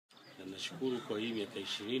nashukuru kwa hii miaka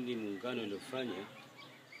 20 muungano uliofanya,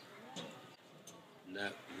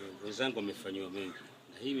 na wenzangu wamefanywa mengi,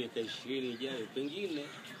 na hii miaka 20 ijayo pengine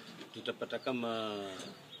tutapata kama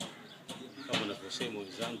wanavyosema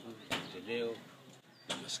wenzangu, leo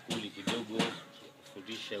maskuli kidogo ya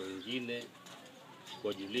kufundisha wengine,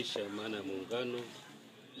 kuwajulisha maana ya muungano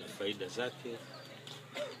na faida zake,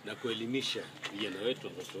 na kuelimisha vijana wetu,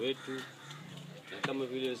 watoto wetu, na kama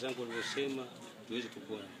vile wenzangu walivyosema, tuweze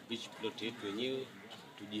kuwa beach plot yetu wenyewe,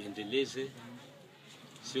 tujiendeleze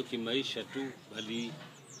sio kimaisha tu, bali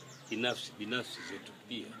binafsi zetu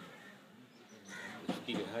pia.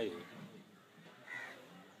 Nafikiri hayo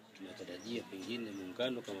tunatarajia, pengine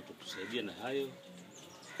muungano kama tukusaidia na hayo,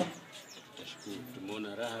 tutashukuru.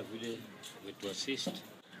 Tumeona raha vile umetuassist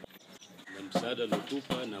na msaada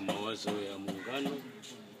uliotupa na mawazo ya muungano,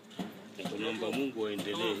 na tunaomba Mungu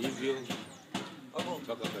aendelee hivyo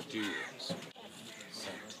mpaka wakati huo.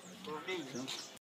 Asante.